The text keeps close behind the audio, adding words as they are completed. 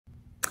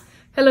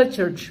Hello,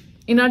 church.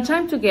 In our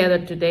time together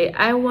today,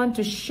 I want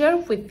to share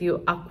with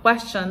you a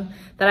question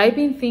that I've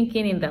been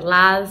thinking in the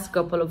last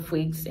couple of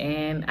weeks,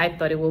 and I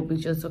thought it would be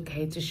just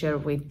okay to share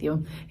with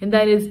you. And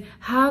that is,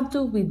 how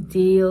do we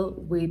deal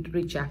with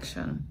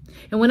rejection?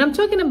 And when I'm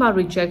talking about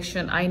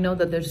rejection, I know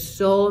that there's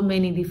so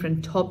many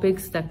different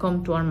topics that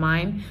come to our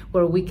mind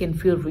where we can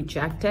feel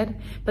rejected.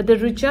 But the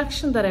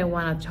rejection that I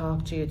want to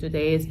talk to you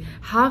today is,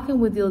 how can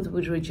we deal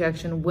with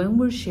rejection when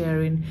we're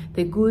sharing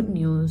the good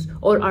news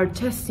or our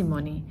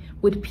testimony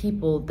with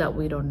people that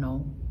we don't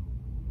know?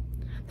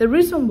 The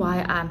reason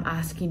why I'm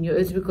asking you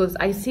is because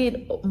I see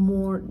it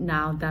more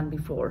now than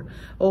before,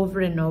 over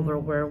and over,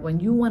 where when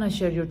you want to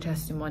share your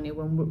testimony,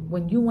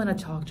 when you want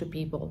to talk to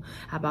people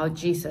about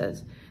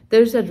Jesus,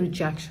 there's a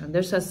rejection.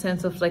 There's a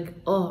sense of like,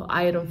 oh,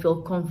 I don't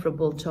feel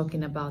comfortable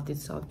talking about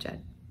this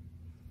subject.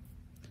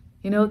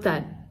 You know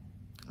that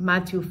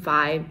Matthew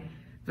 5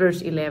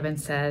 verse 11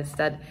 says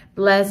that,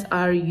 "Blessed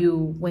are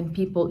you when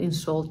people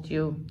insult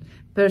you,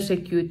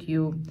 persecute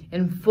you,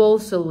 and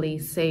falsely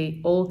say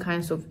all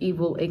kinds of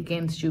evil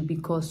against you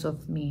because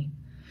of me.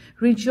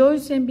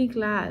 Rejoice and be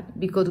glad,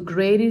 because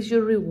great is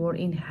your reward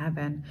in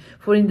heaven.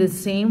 For in the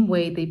same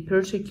way they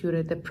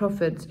persecuted the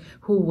prophets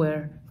who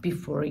were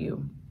before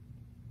you."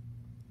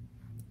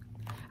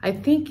 I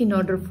think in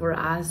order for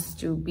us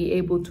to be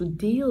able to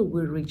deal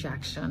with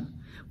rejection,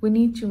 we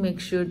need to make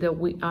sure that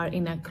we are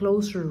in a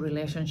closer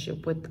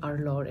relationship with our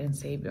Lord and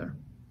Savior.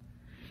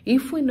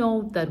 If we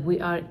know that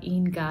we are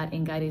in God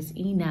and God is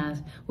in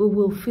us, we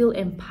will feel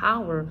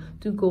empowered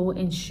to go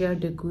and share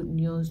the good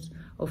news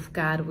of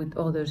God with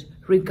others,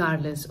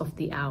 regardless of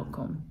the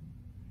outcome.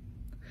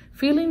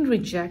 Feeling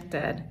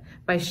rejected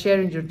by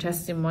sharing your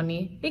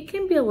testimony, it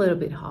can be a little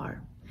bit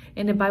hard.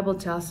 And the Bible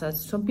tells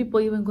us some people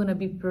are even going to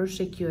be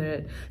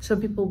persecuted.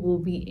 Some people will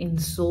be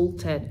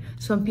insulted.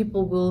 Some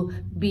people will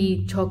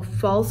be talked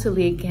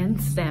falsely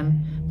against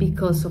them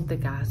because of the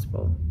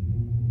gospel.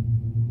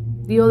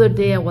 The other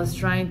day I was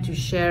trying to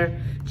share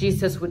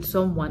Jesus with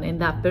someone,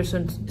 and that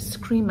person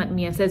screamed at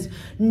me and says,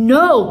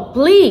 "No,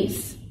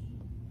 please."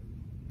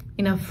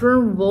 In a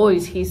firm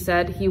voice, he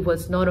said he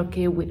was not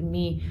okay with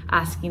me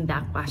asking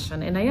that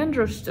question, and I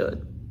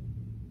understood.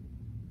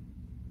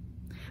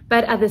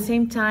 But at the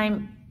same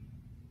time,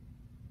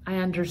 I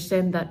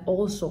understand that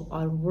also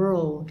our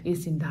world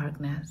is in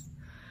darkness.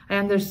 I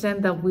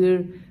understand that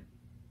we're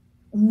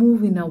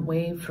moving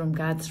away from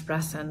God's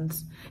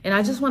presence. And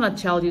I just want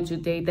to tell you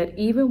today that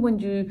even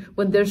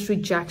when there's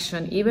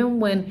rejection, even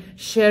when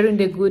sharing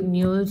the good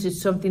news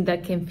is something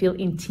that can feel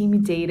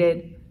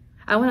intimidated,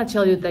 I want to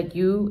tell you that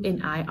you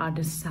and I are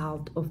the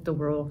salt of the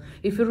world.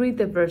 If you read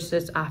the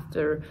verses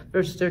after,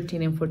 verse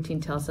 13 and 14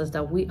 tells us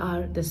that we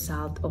are the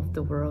salt of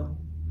the world.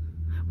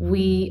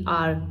 We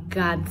are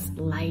God's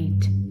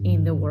light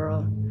in the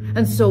world.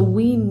 And so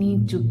we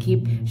need to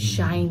keep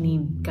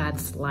shining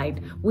God's light.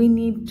 We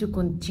need to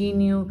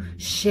continue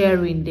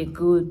sharing the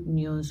good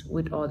news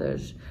with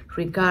others,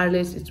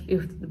 regardless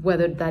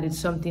whether that is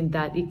something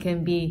that it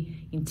can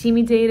be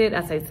intimidated,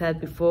 as I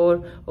said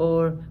before,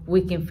 or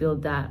we can feel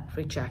that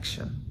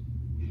rejection.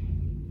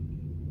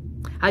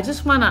 I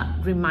just want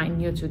to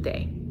remind you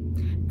today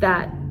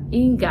that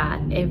in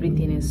God,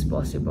 everything is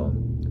possible.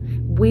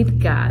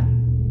 With God,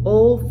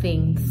 all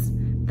things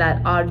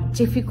that are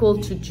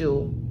difficult to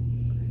do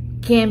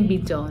can be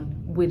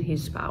done with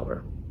His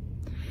power.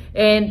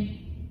 And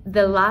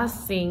the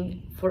last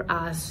thing for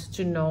us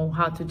to know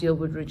how to deal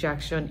with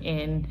rejection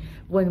and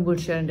when we're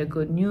sharing the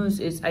good news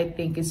is, I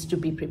think, is to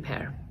be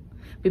prepared.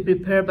 Be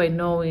prepared by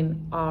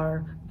knowing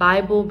our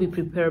Bible, be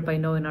prepared by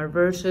knowing our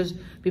verses,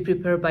 be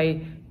prepared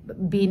by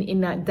being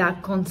in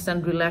that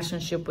constant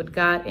relationship with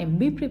God, and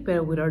be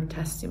prepared with our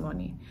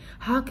testimony.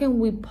 How can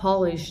we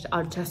polish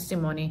our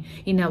testimony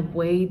in a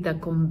way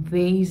that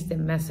conveys the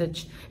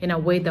message, in a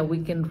way that we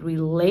can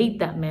relate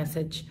that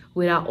message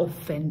without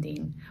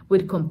offending,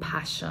 with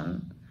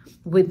compassion,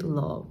 with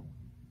love?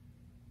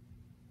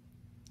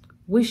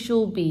 We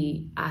should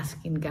be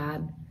asking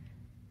God,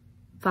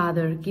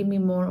 "Father, give me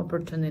more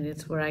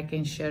opportunities where I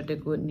can share the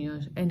good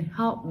news, and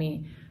help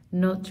me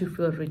not to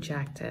feel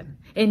rejected.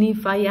 And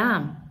if I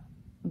am,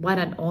 what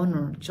an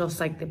honor, just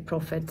like the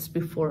prophets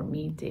before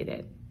me did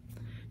it."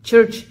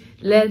 Church,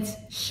 let's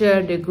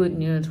share the good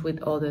news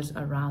with others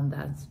around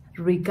us,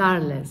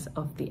 regardless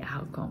of the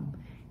outcome.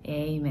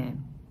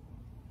 Amen.